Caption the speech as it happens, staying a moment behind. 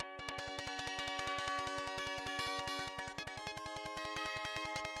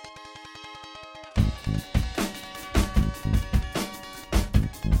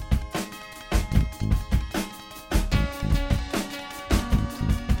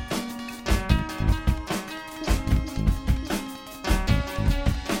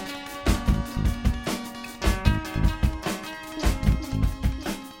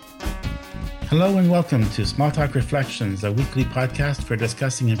Hello and welcome to Smalltalk Reflections, a weekly podcast for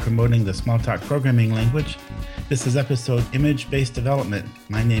discussing and promoting the Smalltalk programming language. This is episode Image-Based Development.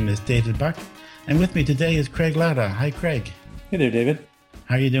 My name is David Buck, and with me today is Craig Latta. Hi, Craig. Hey there, David.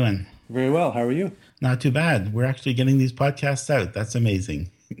 How are you doing? Very well. How are you? Not too bad. We're actually getting these podcasts out. That's amazing.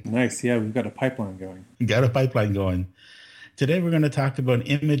 Nice. Yeah, we've got a pipeline going. Got a pipeline going. Today we're going to talk about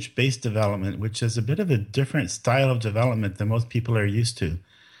image-based development, which is a bit of a different style of development than most people are used to.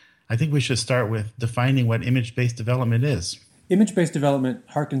 I think we should start with defining what image-based development is. Image-based development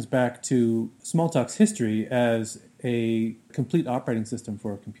harkens back to Smalltalk's history as a complete operating system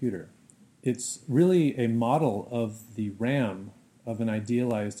for a computer. It's really a model of the RAM of an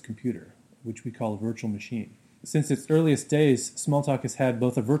idealized computer, which we call a virtual machine. Since its earliest days, Smalltalk has had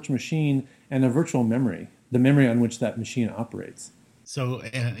both a virtual machine and a virtual memory, the memory on which that machine operates. So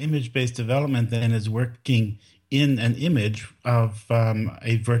image-based development then is working in an image of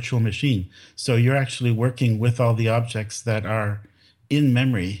a virtual machine. So you're actually working with all the objects that are in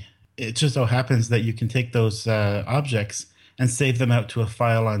memory. It just so happens that you can take those objects and save them out to a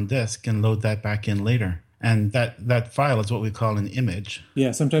file on disk and load that back in later. And that file is what we call an image.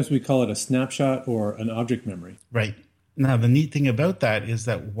 Yeah, sometimes we call it a snapshot or an object memory. Right. Now, the neat thing about that is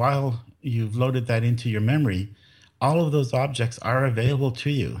that while you've loaded that into your memory, all of those objects are available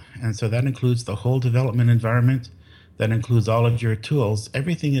to you. And so that includes the whole development environment. That includes all of your tools.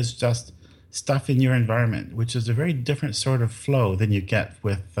 Everything is just stuff in your environment, which is a very different sort of flow than you get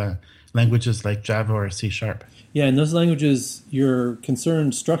with languages like Java or C#. Yeah, in those languages, you're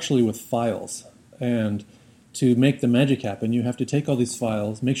concerned structurally with files. And to make the magic happen, you have to take all these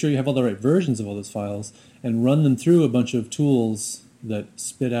files, make sure you have all the right versions of all those files, and run them through a bunch of tools that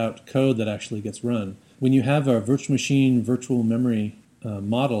spit out code that actually gets run. When you have a virtual machine, virtual memory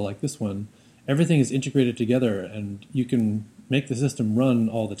model like this one, everything is integrated together and you can make the system run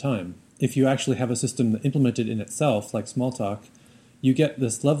all the time. If you actually have a system implemented in itself, like Smalltalk, you get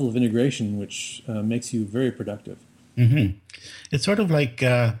this level of integration which makes you very productive. Mm-hmm. It's sort of like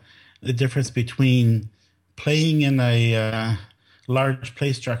the difference between playing in a large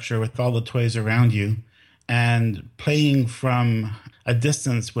play structure with all the toys around you and playing from a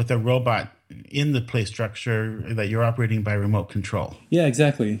distance with a robot in the play structure that you're operating by remote control. Yeah,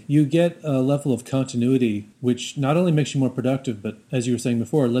 exactly. You get a level of continuity, which not only makes you more productive, but as you were saying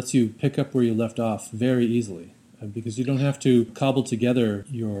before, lets you pick up where you left off very easily because you don't have to cobble together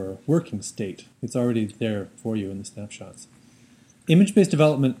your working state. It's already there for you in the snapshots. Image-based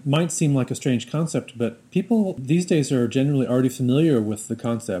development might seem like a strange concept, but people these days are generally already familiar with the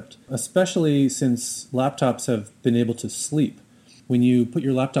concept, especially since laptops have been able to sleep. When you put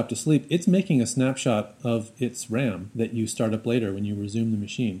your laptop to sleep, it's making a snapshot of its RAM that you start up later when you resume the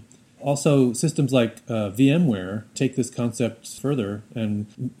machine. Also, systems like VMware take this concept further and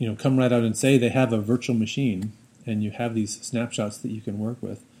come right out and say they have a virtual machine and you have these snapshots that you can work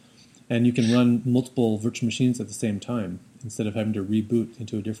with. And you can run multiple virtual machines at the same time instead of having to reboot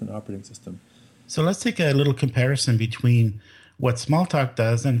into a different operating system. So let's take a little comparison between what Smalltalk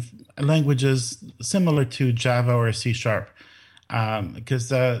does and languages similar to Java or C#.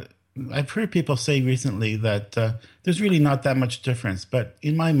 Because I've heard people say recently that there's really not that much difference, but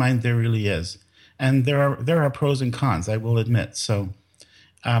in my mind there really is, and there are pros and cons, I will admit. So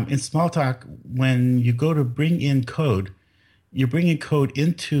in Smalltalk, when you go to bring in code, you're bringing code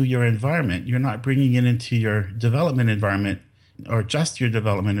into your environment. You're not bringing it into your development environment or just your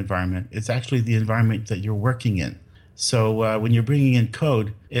development environment. It's actually the environment that you're working in. So when you're bringing in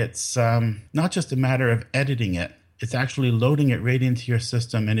code, it's not just a matter of editing it. It's actually loading it right into your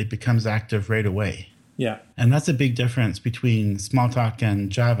system and it becomes active right away. Yeah. And that's a big difference between Smalltalk and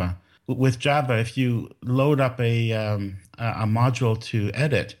Java. With Java, if you load up a module to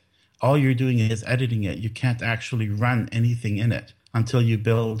edit, all you're doing is editing it. You can't actually run anything in it until you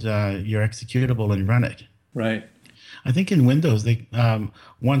build your executable and run it. Right. I think in Windows,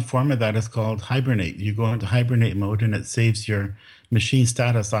 one form of that is called Hibernate. You go into Hibernate mode and it saves your machine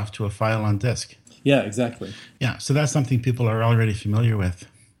status off to a file on disk. Yeah, exactly. Yeah, so that's something people are already familiar with.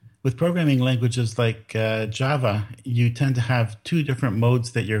 With programming languages like Java, you tend to have two different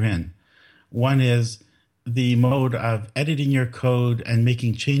modes that you're in. One is the mode of editing your code and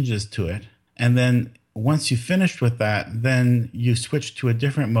making changes to it. And then once you've finished with that, then you switch to a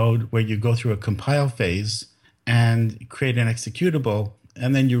different mode where you go through a compile phase and create an executable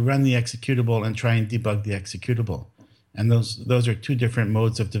and then you run the executable and try and debug the executable. And those are two different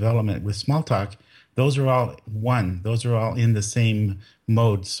modes of development. With Smalltalk, those are all one. Those are all in the same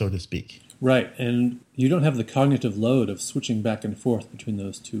mode, so to speak. Right, and you don't have the cognitive load of switching back and forth between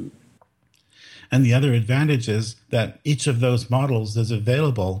those two. And the other advantage is that each of those models is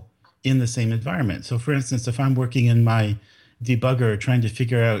available in the same environment. So for instance, if I'm working in my debugger trying to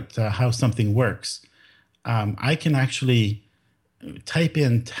figure out how something works, I can actually type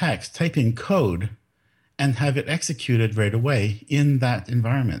in text, type in code, and have it executed right away in that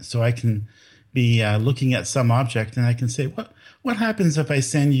environment. So I can be looking at some object and I can say, what happens if I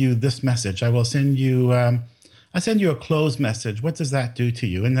send you this message? I will send you, I send you a close message. What does that do to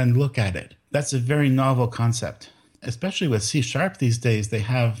you? And then look at it. That's a very novel concept. Especially with C# these days, they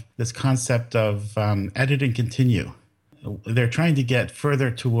have this concept of edit and continue. They're trying to get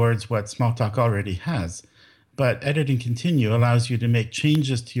further towards what Smalltalk already has. But edit and continue allows you to make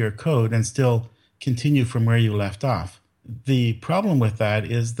changes to your code and still continue from where you left off. The problem with that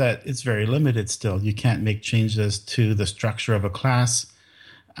is that it's very limited still. You can't make changes to the structure of a class.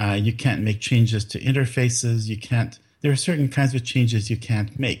 You can't make changes to interfaces. There are certain kinds of changes you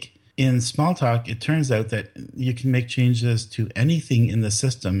can't make. In Smalltalk, it turns out that you can make changes to anything in the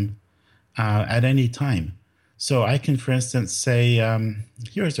system at any time. So I can, for instance, say,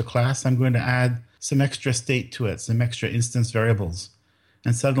 here's a class. I'm going to add some extra state to it, some extra instance variables.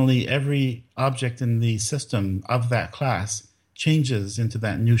 And suddenly every object in the system of that class changes into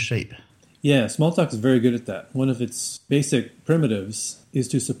that new shape. Yeah, Smalltalk is very good at that. One of its basic primitives is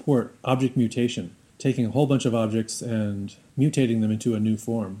to support object mutation, taking a whole bunch of objects and mutating them into a new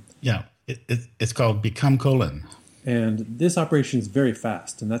form. Yeah, it's called become : And this operation is very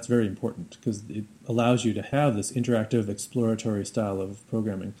fast, and that's very important because it allows you to have this interactive, exploratory style of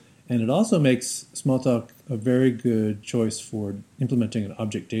programming. And it also makes Smalltalk a very good choice for implementing an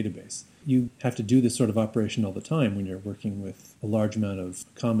object database. You have to do this sort of operation all the time when you're working with a large amount of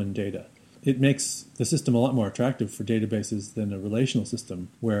common data. It makes the system a lot more attractive for databases than a relational system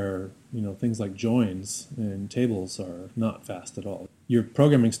where, things like joins and tables are not fast at all. Your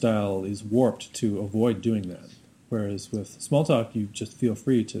programming style is warped to avoid doing that. Whereas with Smalltalk, you just feel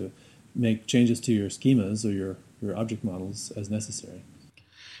free to make changes to your schemas or your object models as necessary.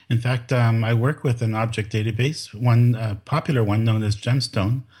 In fact, I work with an object database, one popular one known as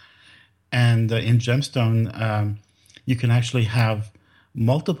Gemstone. And in Gemstone, you can actually have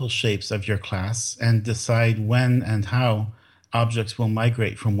multiple shapes of your class and decide when and how objects will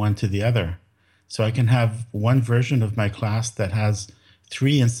migrate from one to the other. So I can have one version of my class that has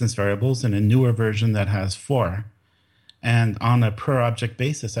 3 instance variables and a newer version that has 4. And on a per object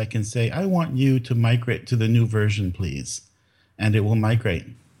basis, I can say, I want you to migrate to the new version, please. And it will migrate.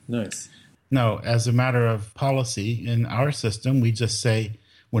 Nice. Now, as a matter of policy in our system, we just say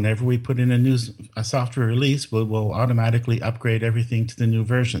whenever we put in a software release, we'll automatically upgrade everything to the new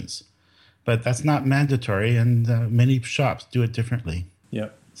versions. But that's not mandatory, and many shops do it differently.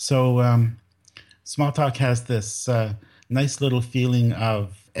 Yep. So Smalltalk has this nice little feeling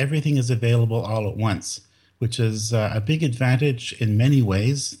of everything is available all at once, which is a big advantage in many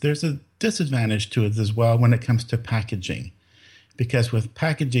ways. There's a disadvantage to it as well when it comes to packaging. Because with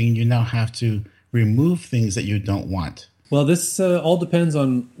packaging, you now have to remove things that you don't want. Well, this all depends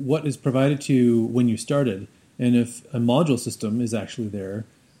on what is provided to you when you started. And if a module system is actually there,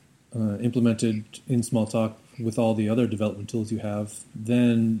 implemented in Smalltalk with all the other development tools you have,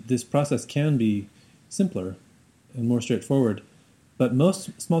 then this process can be simpler and more straightforward. But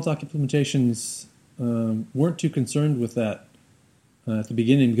most Smalltalk implementations weren't too concerned with that at the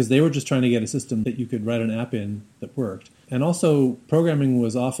beginning because they were just trying to get a system that you could write an app in that worked. And also, programming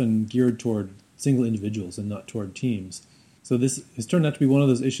was often geared toward single individuals and not toward teams. So this has turned out to be one of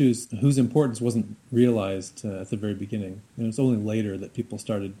those issues whose importance wasn't realized at the very beginning. And it's only later that people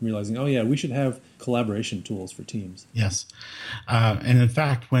started realizing, oh yeah, we should have collaboration tools for teams. Yes. And in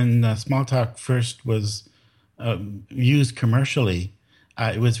fact, when Smalltalk first was used commercially,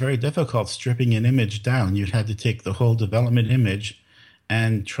 it was very difficult stripping an image down. You had to take the whole development image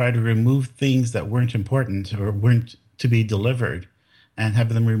and try to remove things that weren't important or weren't to be delivered and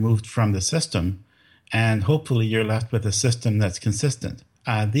have them removed from the system. And hopefully you're left with a system that's consistent.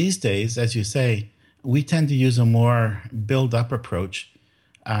 These days, as you say, we tend to use a more build-up approach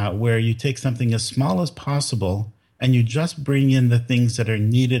where you take something as small as possible and you just bring in the things that are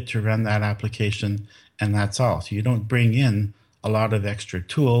needed to run that application, and that's all. So you don't bring in a lot of extra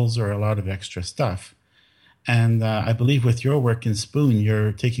tools or a lot of extra stuff. And I believe with your work in Spoon,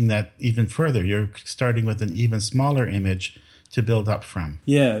 you're taking that even further. You're starting with an even smaller image to build up from.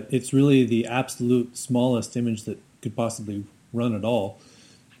 Yeah, it's really the absolute smallest image that could possibly run at all,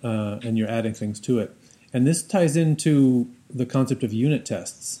 and you're adding things to it. And this ties into the concept of unit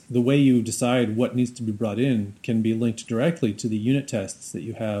tests. The way you decide what needs to be brought in can be linked directly to the unit tests that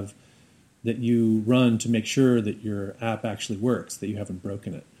you have, that you run to make sure that your app actually works, that you haven't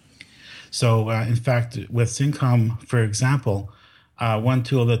broken it. So, in fact, with Syncom, for example, one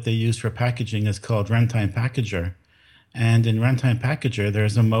tool that they use for packaging is called Runtime Packager. And in Runtime Packager,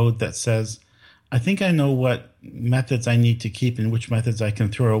 there's a mode that says, I think I know what methods I need to keep and which methods I can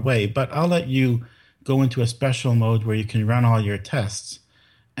throw away, but I'll let you go into a special mode where you can run all your tests.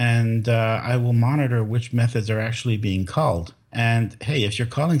 And I will monitor which methods are actually being called. And hey, if you're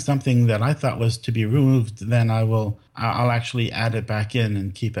calling something that I thought was to be removed, then I'll actually add it back in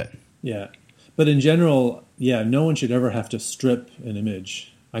and keep it. Yeah. But in general, no one should ever have to strip an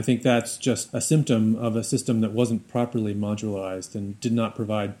image. I think that's just a symptom of a system that wasn't properly modularized and did not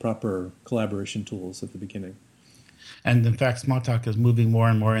provide proper collaboration tools at the beginning. And in fact, Smalltalk is moving more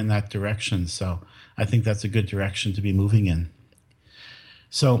and more in that direction. So I think that's a good direction to be moving in.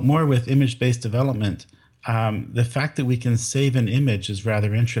 So more with image-based development, the fact that we can save an image is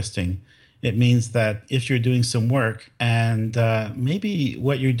rather interesting. It means that if you're doing some work and maybe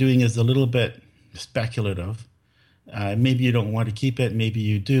what you're doing is a little bit speculative, maybe you don't want to keep it, maybe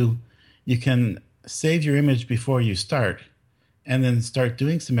you do, you can save your image before you start and then start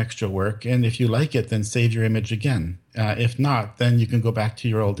doing some extra work. And if you like it, then save your image again. If not, then you can go back to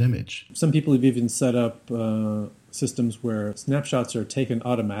your old image. Some people have even set up systems where snapshots are taken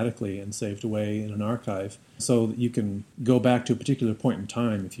automatically and saved away in an archive so that you can go back to a particular point in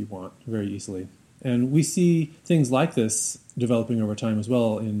time if you want very easily. And we see things like this developing over time as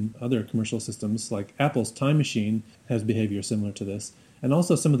well in other commercial systems, like Apple's Time Machine has behavior similar to this. And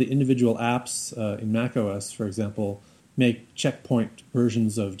also some of the individual apps in macOS, for example, make checkpoint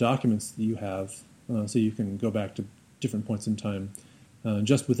versions of documents that you have so you can go back to different points in time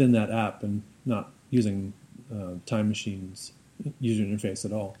just within that app and not using Time Machine's user interface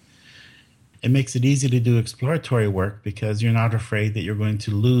at all. It makes it easy to do exploratory work because you're not afraid that you're going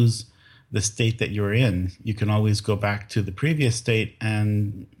to lose the state that you're in. You can always go back to the previous state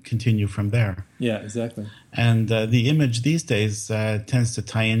and continue from there. Yeah, exactly. And the image these days tends to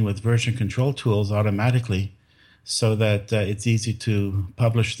tie in with version control tools automatically so that it's easy to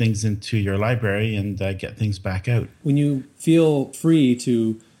publish things into your library and get things back out. When you feel free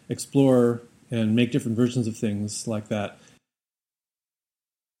to explore and make different versions of things like that.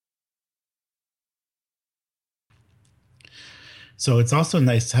 So it's also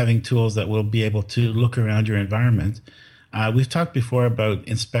nice having tools that will be able to look around your environment. We've talked before about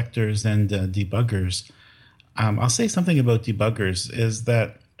inspectors and debuggers. I'll say something about debuggers is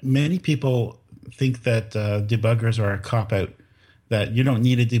that many people think that debuggers are a cop-out, that you don't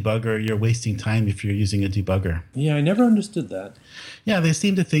need a debugger, you're wasting time if you're using a debugger. Yeah, I never understood that. Yeah, they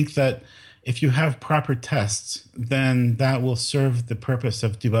seem to think that if you have proper tests, then that will serve the purpose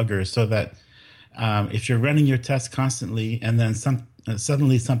of debuggers so that if you're running your tests constantly and then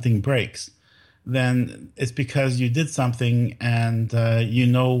suddenly something breaks, then it's because you did something and you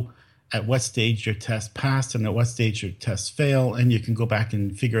know at what stage your test passed and at what stage your tests fail, and you can go back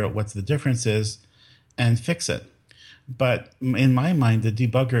and figure out what the difference is and fix it. But in my mind, the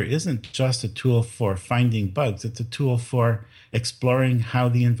debugger isn't just a tool for finding bugs. It's a tool for exploring how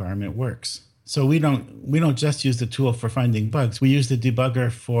the environment works. So we don't just use the tool for finding bugs. We use the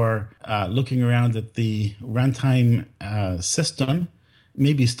debugger for looking around at the runtime system,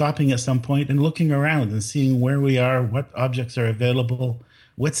 maybe stopping at some point and looking around and seeing where we are, what objects are available,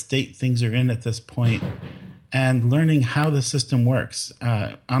 what state things are in at this point, and learning how the system works.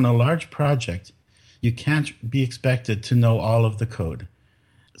 On a large project, you can't be expected to know all of the code.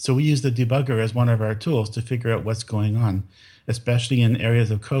 So we use the debugger as one of our tools to figure out what's going on, especially in areas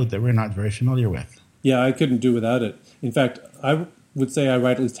of code that we're not very familiar with. Yeah, I couldn't do without it. In fact, I would say I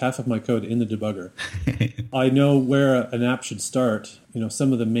write at least half of my code in the debugger. I know where an app should start,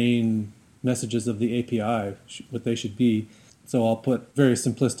 some of the main messages of the API, what they should be. So I'll put very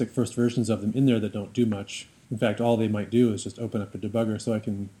simplistic first versions of them in there that don't do much. In fact, all they might do is just open up a debugger so I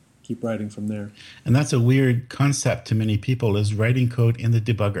can keep writing from there. And that's a weird concept to many people, is writing code in the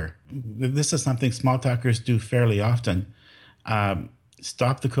debugger. This is something Smalltalkers do fairly often.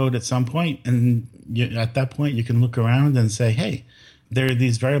 Stop the code at some point, and at that point you can look around and say, hey, there are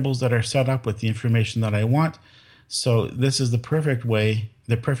these variables that are set up with the information that I want. So this is the perfect way,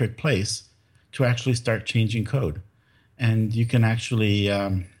 the perfect place to actually start changing code. And you can actually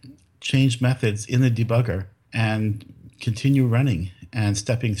change methods in the debugger and continue running and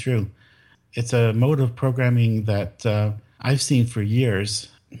stepping through. It's a mode of programming that I've seen for years.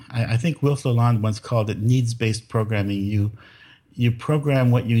 I think Wilf Lalonde once called it needs-based programming. You you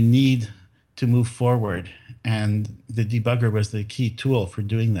program what you need to move forward. And the debugger was the key tool for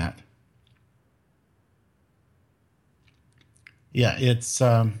doing that. Yeah, it's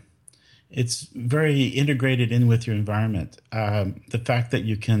very integrated in with your environment. The fact that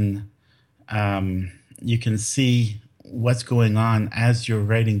you can see what's going on as you're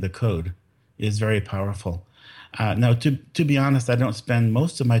writing the code is very powerful. Now, to be honest, I don't spend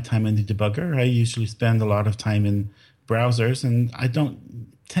most of my time in the debugger. I usually spend a lot of time in browsers, and I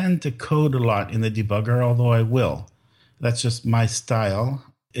don't tend to code a lot in the debugger, although I will. That's just my style.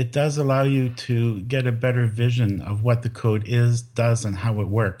 It does allow you to get a better vision of what the code is, does, and how it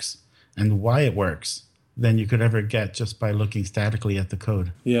works, and why it works than you could ever get just by looking statically at the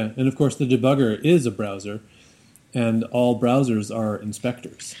code. Yeah, and of course the debugger is a browser, and all browsers are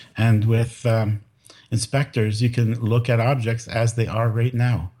inspectors. And with inspectors, you can look at objects as they are right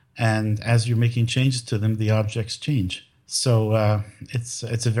now. And as you're making changes to them, the objects change. So it's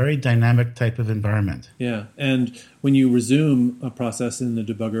a very dynamic type of environment. Yeah, and when you resume a process in the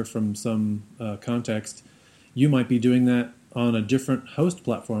debugger from some context, you might be doing that on a different host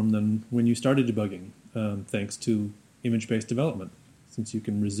platform than when you started debugging, thanks to image-based development. Since you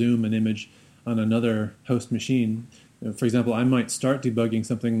can resume an image on another host machine. For example, I might start debugging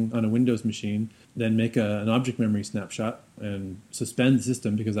something on a Windows machine, then make an object memory snapshot and suspend the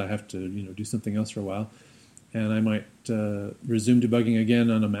system because I have to do something else for a while. And I might resume debugging again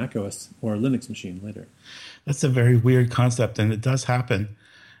on a Mac OS or a Linux machine later. That's a very weird concept, and it does happen.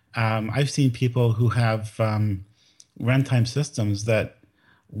 I've seen people who have runtime systems that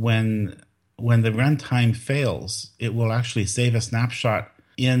when the runtime fails, it will actually save a snapshot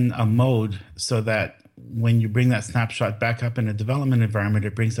in a mode so that when you bring that snapshot back up in a development environment,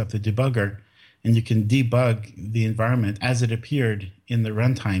 it brings up the debugger, and you can debug the environment as it appeared in the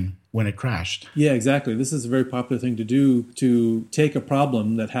runtime when it crashed. Yeah, exactly. This is a very popular thing to do, to take a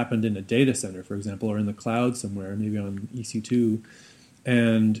problem that happened in a data center, for example, or in the cloud somewhere, maybe on EC2,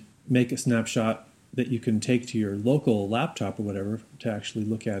 and make a snapshot that you can take to your local laptop or whatever to actually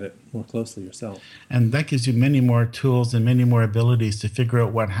look at it more closely yourself. And that gives you many more tools and many more abilities to figure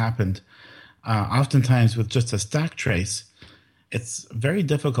out what happened. Oftentimes with just a stack trace, it's very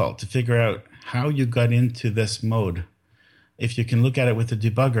difficult to figure out how you got into this mode. If you can look at it with the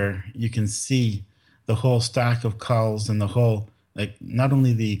debugger, you can see the whole stack of calls and the whole, like not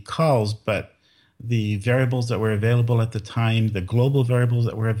only the calls, but the variables that were available at the time, the global variables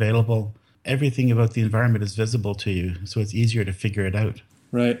that were available. Everything about the environment is visible to you, so it's easier to figure it out.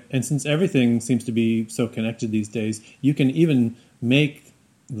 Right, and since everything seems to be so connected these days, you can even make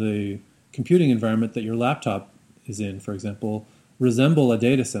the computing environment that your laptop is in, for example, resemble a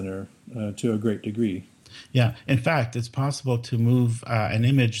data center to a great degree. Yeah, in fact, it's possible to move an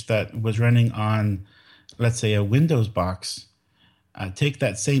image that was running on, let's say, a Windows box, take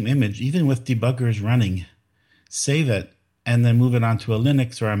that same image, even with debuggers running, save it, and then move it onto a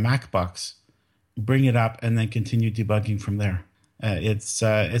Linux or a Mac box, bring it up, and then continue debugging from there. It's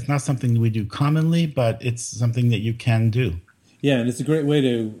not something we do commonly, but it's something that you can do. Yeah, and it's a great way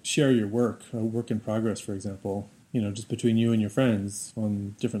to share your work in progress, for example, just between you and your friends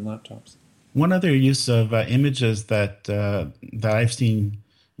on different laptops. One other use of images that I've seen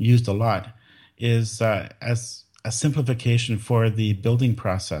used a lot is as a simplification for the building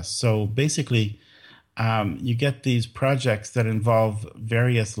process. So basically, you get these projects that involve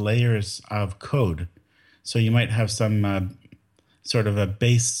various layers of code. So you might have some sort of a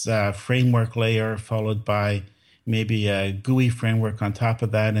base framework layer followed by maybe a GUI framework on top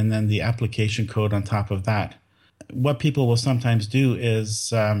of that, and then the application code on top of that. What people will sometimes do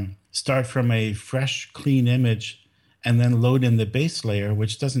is start from a fresh, clean image and then load in the base layer,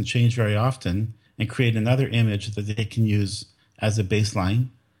 which doesn't change very often, and create another image that they can use as a baseline.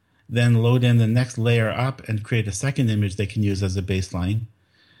 Then load in the next layer up and create a second image they can use as a baseline.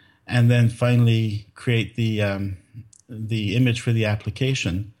 And then finally create the image for the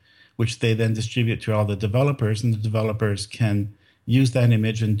application, which they then distribute to all the developers, and the developers can use that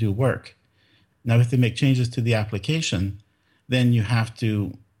image and do work. Now, if they make changes to the application, then you have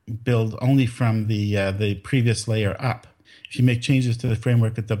to build only from the previous layer up. If you make changes to the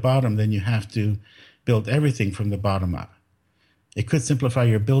framework at the bottom, then you have to build everything from the bottom up. It could simplify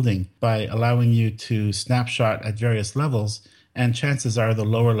your building by allowing you to snapshot at various levels, and chances are the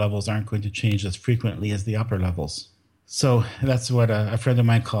lower levels aren't going to change as frequently as the upper levels. So that's what a friend of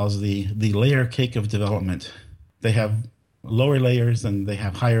mine calls the layer cake of development. They have lower layers and they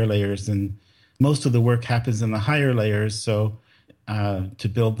have higher layers, and most of the work happens in the higher layers. So to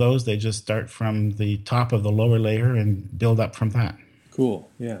build those, they just start from the top of the lower layer and build up from that. Cool,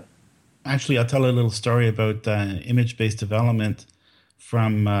 yeah. Actually, I'll tell a little story about image-based development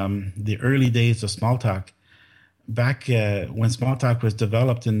from the early days of Smalltalk. Back when Smalltalk was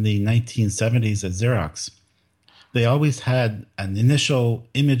developed in the 1970s at Xerox, they always had an initial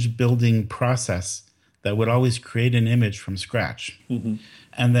image building process that would always create an image from scratch. Mm-hmm.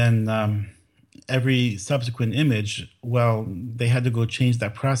 And then every subsequent image, well, they had to go change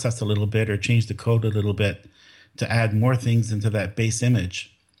that process a little bit or change the code a little bit to add more things into that base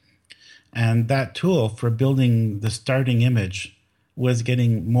image. And that tool for building the starting image was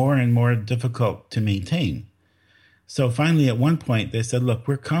getting more and more difficult to maintain. So finally, at one point, they said, look,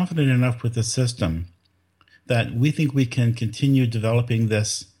 we're confident enough with the system that we think we can continue developing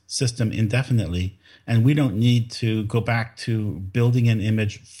this system indefinitely, and we don't need to go back to building an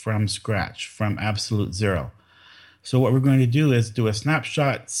image from scratch, from absolute zero. So what we're going to do is do a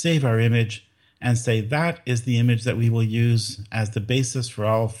snapshot, save our image, and say that is the image that we will use as the basis for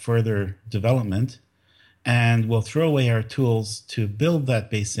all further development. And we'll throw away our tools to build that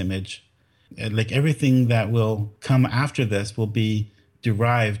base image. Like everything that will come after this will be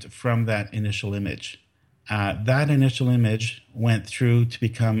derived from that initial image. That initial image went through to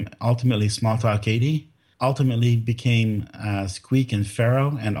become ultimately Smalltalk 80, ultimately became Squeak and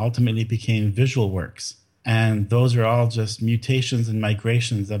Pharo, and ultimately became VisualWorks. And those are all just mutations and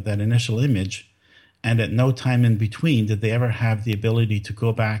migrations of that initial image. And at no time in between did they ever have the ability to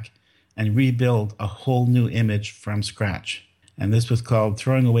go back and rebuild a whole new image from scratch. And this was called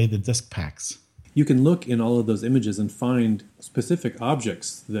throwing away the disk packs. You can look in all of those images and find specific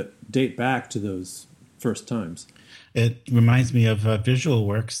objects that date back to those first times. It reminds me of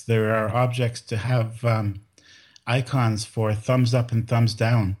VisualWorks. There are objects to have icons for thumbs up and thumbs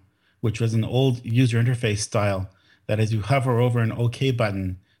down, which was an old user interface style that as you hover over an OK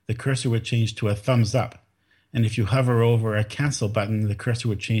button, the cursor would change to a thumbs up. And if you hover over a cancel button, the cursor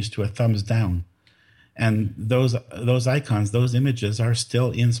would change to a thumbs down. And those icons, those images are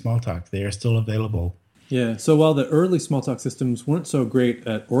still in Smalltalk. They are still available. Yeah, so while the early Smalltalk systems weren't so great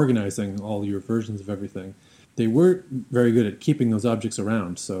at organizing all your versions of everything, they were very good at keeping those objects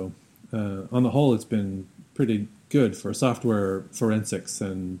around. So on the whole, it's been pretty good for software forensics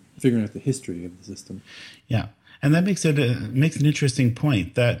and figuring out the history of the system. Yeah, and that makes an interesting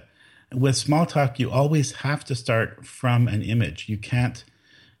point that with Smalltalk, you always have to start from an image. You can't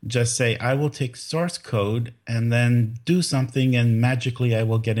just say, I will take source code and then do something and magically I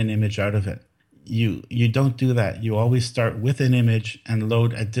will get an image out of it. You don't do that. You always start with an image and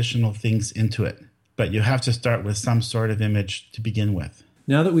load additional things into it. But you have to start with some sort of image to begin with.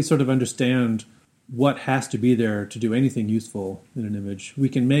 Now that we sort of understand what has to be there to do anything useful in an image, we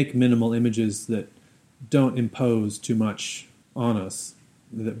can make minimal images that don't impose too much on us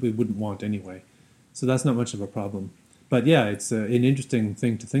that we wouldn't want anyway. So that's not much of a problem. But yeah, it's an interesting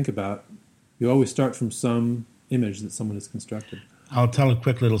thing to think about. You always start from some image that someone has constructed. I'll tell a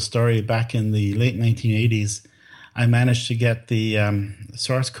quick little story. Back in the late 1980s, I managed to get the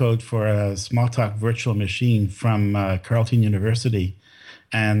source code for a Smalltalk virtual machine from Carleton University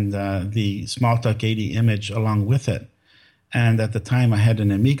and the Smalltalk 80 image along with it. And at the time, I had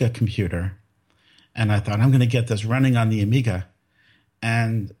an Amiga computer. And I thought, I'm going to get this running on the Amiga.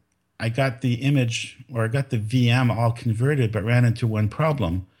 And I got the image, or I got the VM all converted, but ran into one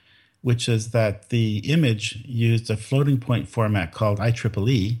problem, which is that the image used a floating point format called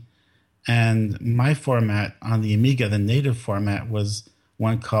IEEE, and my format on the Amiga, the native format, was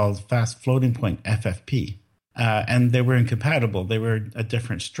one called Fast Floating Point, FFP. And they were incompatible. They were a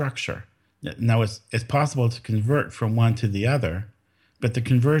different structure. Now, it's possible to convert from one to the other, but the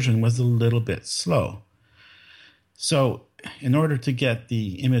conversion was a little bit slow. So in order to get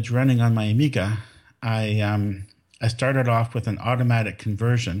the image running on my Amiga, I started off with an automatic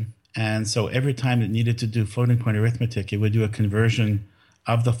conversion. And so every time it needed to do floating point arithmetic, it would do a conversion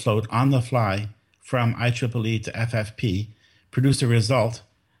of the float on the fly from IEEE to FFP, produce a result,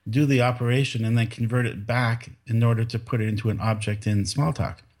 do the operation, and then convert it back in order to put it into an object in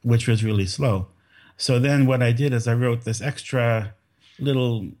Smalltalk, which was really slow. So then what I did is I wrote this extra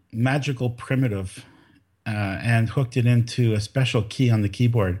little magical primitive and hooked it into a special key on the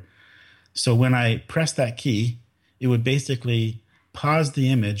keyboard. So when I pressed that key, it would basically pause the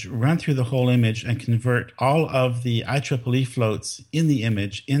image, run through the whole image, and convert all of the IEEE floats in the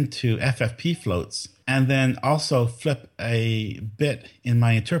image into FFP floats, and then also flip a bit in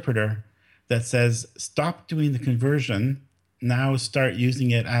my interpreter that says, stop doing the conversion, now start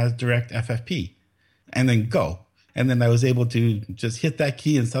using it as direct FFP, and then go. And then I was able to just hit that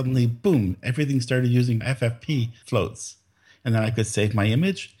key and suddenly, boom, everything started using FFP floats. And then I could save my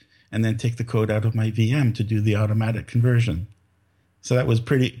image and then take the code out of my VM to do the automatic conversion. So that was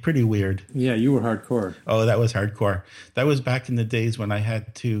pretty weird. Yeah, you were hardcore. Oh, that was hardcore. That was back in the days when I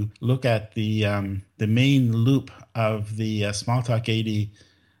had to look at the main loop of the Smalltalk 80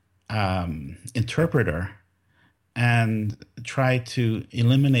 interpreter and try to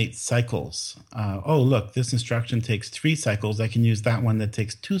eliminate cycles. Oh, look, this instruction takes 3 cycles. I can use that one that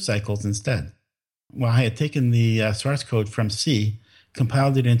takes 2 cycles instead. Well, I had taken the source code from C,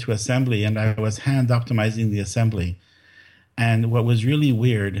 compiled it into assembly, and I was hand optimizing the assembly. And what was really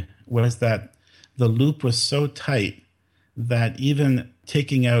weird was that the loop was so tight that even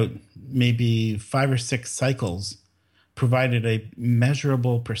taking out maybe 5 or 6 cycles provided a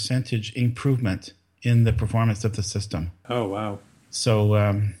measurable percentage improvement in the performance of the system. Oh, wow. So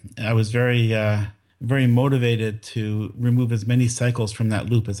I was very motivated to remove as many cycles from that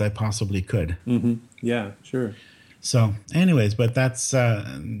loop as I possibly could. Mm-hmm. Yeah, sure. So anyways, but that's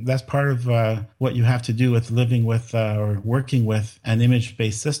part of what you have to do with living with or working with an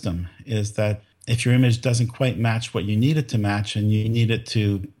image-based system, is that if your image doesn't quite match what you need it to match and you need it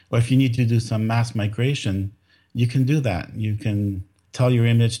to, or if you need to do some mass migration, you can do that. You can tell your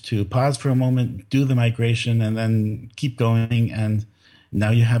image to pause for a moment, do the migration, and then keep going. And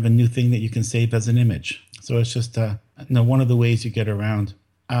now you have a new thing that you can save as an image. So it's just one of the ways you get around.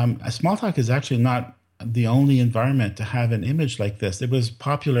 Smalltalk is actually not the only environment to have an image like this. It was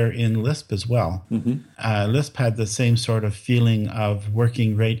popular in Lisp as well. Mm-hmm. Lisp had the same sort of feeling of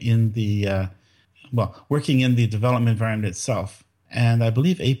working right in the, working in the development environment itself. And I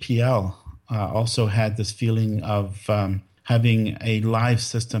believe APL also had this feeling of having a live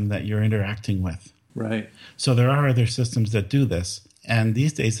system that you're interacting with. Right. So there are other systems that do this. And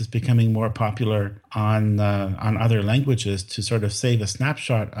these days it's becoming more popular on other languages to sort of save a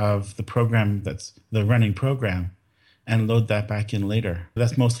snapshot of the program that's the running program and load that back in later.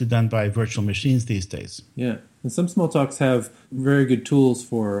 That's mostly done by virtual machines these days. Yeah. And some Smalltalks have very good tools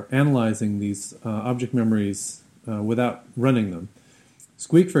for analyzing these object memories without running them.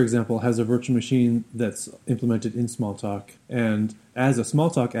 Squeak, for example, has a virtual machine that's implemented in Smalltalk, and as a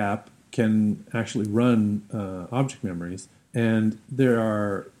Smalltalk app can actually run object memories. And there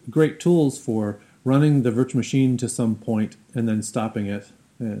are great tools for running the virtual machine to some point and then stopping it,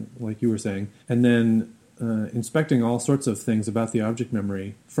 like you were saying, and then inspecting all sorts of things about the object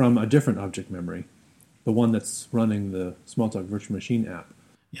memory from a different object memory, the one that's running the Smalltalk virtual machine app.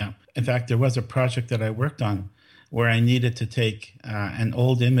 Yeah. In fact, there was a project that I worked on where I needed to take an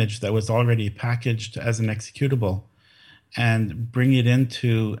old image that was already packaged as an executable and bring it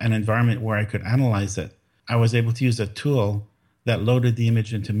into an environment where I could analyze it. I was able to use a tool that loaded the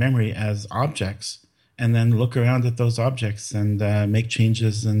image into memory as objects and then look around at those objects and make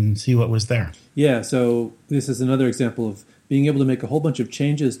changes and see what was there. Yeah, so this is another example of being able to make a whole bunch of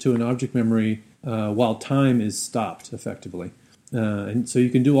changes to an object memory while time is stopped, effectively. And so you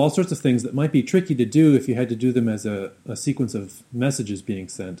can do all sorts of things that might be tricky to do if you had to do them as a sequence of messages being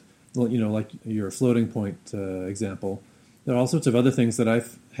sent, like your floating point example. There are all sorts of other things that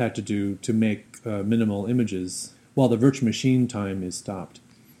I've had to do to make minimal images while the virtual machine time is stopped.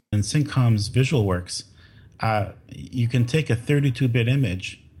 In Syncom's VisualWorks, you can take a 32-bit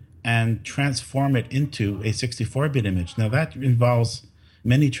image and transform it into a 64-bit image. Now, that involves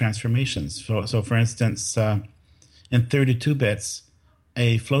many transformations. So for instance, in 32 bits,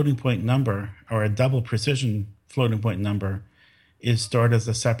 a floating point number or a double precision floating point number is stored as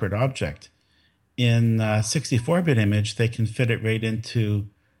a separate object. In a 64-bit image, they can fit it right into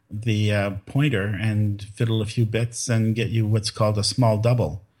the pointer and fiddle a few bits and get you what's called a small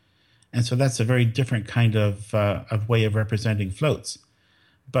double. And so that's a very different kind of way of representing floats.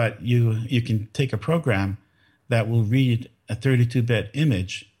 But you can take a program that will read a 32-bit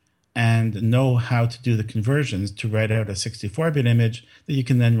image and know how to do the conversions to write out a 64-bit image that you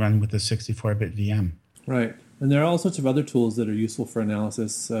can then run with a 64-bit VM. Right. And there are all sorts of other tools that are useful for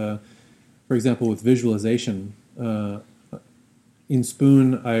analysis. For example, with visualization. In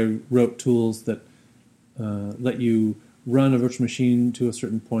Spoon, I wrote tools that let you run a virtual machine to a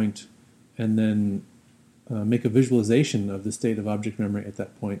certain point and then make a visualization of the state of object memory at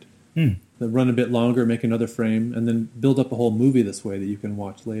that point. Then run a bit longer, make another frame, and then build up a whole movie this way that you can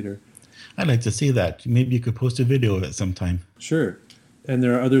watch later. I'd like to see that. Maybe you could post a video of it sometime. Sure. And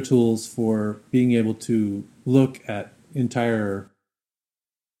there are other tools for being able to look at entire...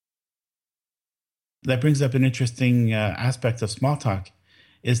 That brings up an interesting aspect of Smalltalk,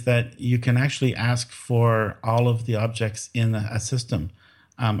 is that you can actually ask for all of the objects in a system.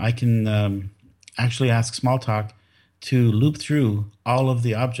 I can actually ask Smalltalk to loop through all of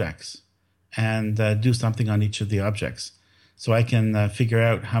the objects and do something on each of the objects. So I can figure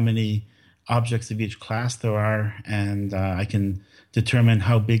out how many objects of each class there are, and I can determine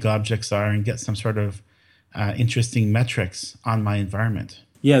how big objects are and get some sort of interesting metrics on my environment.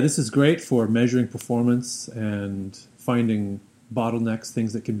 Yeah, this is great for measuring performance and finding bottlenecks,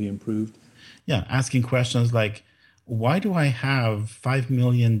 things that can be improved. Yeah, asking questions like, why do I have 5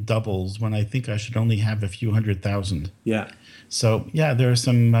 million doubles when I think I should only have a few 100,000? Yeah. So, yeah, there are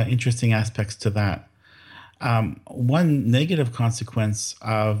some interesting aspects to that. One negative consequence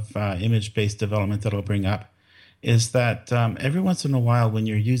of image-based development that I'll bring up is that every once in a while when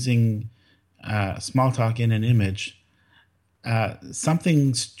you're using Smalltalk in an image,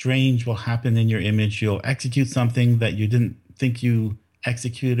 something strange will happen in your image. You'll execute something that you didn't think you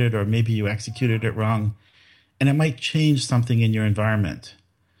executed, or maybe you executed it wrong, and it might change something in your environment.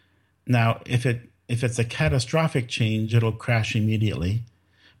 Now, if it's a catastrophic change, it'll crash immediately.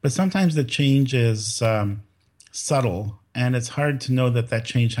 But sometimes the change is subtle, and it's hard to know that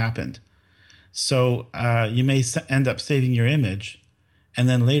change happened. So you may end up saving your image, and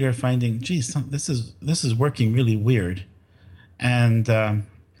then later finding, geez, this is working really weird, and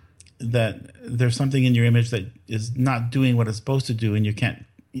that there's something in your image that is not doing what it's supposed to do, and you can't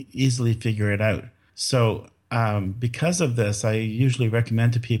easily figure it out. So because of this, I usually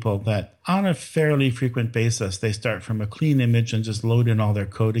recommend to people that on a fairly frequent basis, they start from a clean image and just load in all their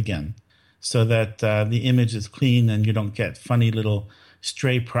code again, so that the image is clean and you don't get funny little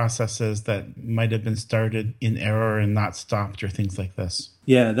stray processes that might have been started in error and not stopped, or things like this.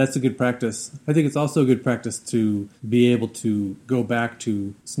 Yeah, that's a good practice. I think it's also a good practice to be able to go back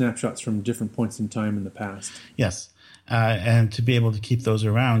to snapshots from different points in time in the past. Yes. And to be able to keep those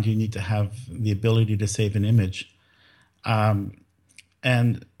around, you need to have the ability to save an image.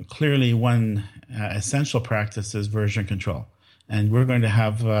 And clearly one essential practice is version control. And we're going to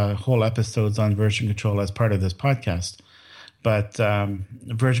have whole episodes on version control as part of this podcast. But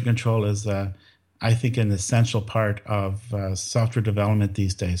version control is, I think, an essential part of software development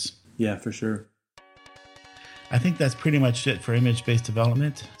these days. Yeah, for sure. I think that's pretty much it for image-based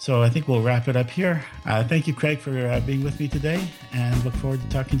development. So I think we'll wrap it up here. Thank you, Craig, for being with me today, and look forward to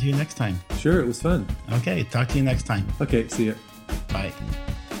talking to you next time. Sure, it was fun. Okay, talk to you next time. Okay, see you. Bye.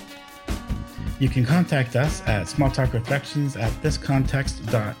 You can contact us at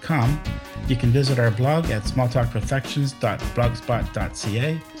smalltalkreflections@thiscontext.com. You can visit our blog at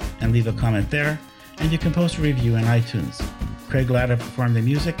smalltalkreflections.blogspot.ca and leave a comment there. And you can post a review in iTunes. Craig Latta performed the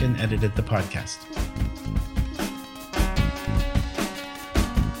music and edited the podcast.